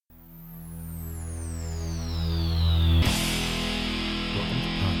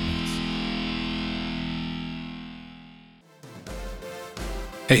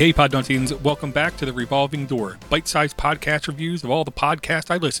Hey, TopTenz. Welcome back to the Revolving Door, bite-sized podcast reviews of all the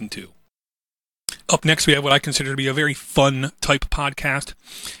podcasts I listen to. Up next, we have what I consider to be a very fun type podcast.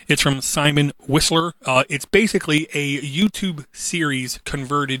 It's from Simon Whistler. It's basically a YouTube series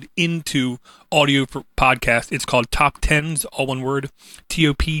converted into audio podcast. It's called TopTenz, all one word,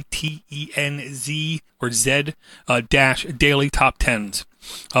 TOPTENZ or Z dash Daily TopTenz.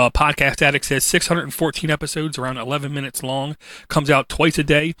 Podcast Addict says 614 episodes, around 11 minutes long, comes out twice a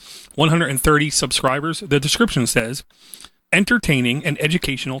day, 130 subscribers. The description says, entertaining and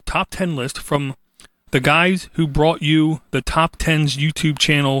educational top 10 list from the guys who brought you the TopTenz YouTube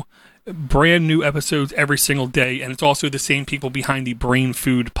channel, brand new episodes every single day, and it's also the same people behind the Brain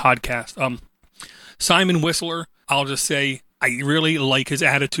Food podcast. Simon Whistler, I'll just say, I really like his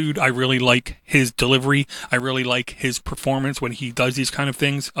attitude. I really like his delivery. I really like his performance when he does these kind of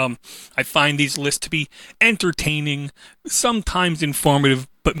things. I find these lists to be entertaining, sometimes informative,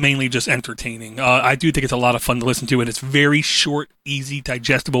 but mainly just entertaining. I do think it's a lot of fun to listen to, and it's very short, easy,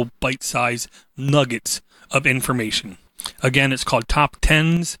 digestible, bite-sized nuggets of information. Again, it's called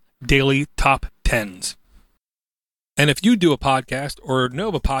TopTenz, Daily TopTenz. And if you do a podcast or know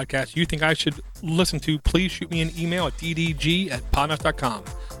of a podcast you think I should listen to, please shoot me an email at ddg@podnuts.com.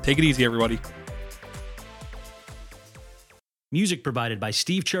 Take it easy, everybody. Music provided by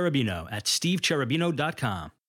Steve Cherubino at stevecherubino.com.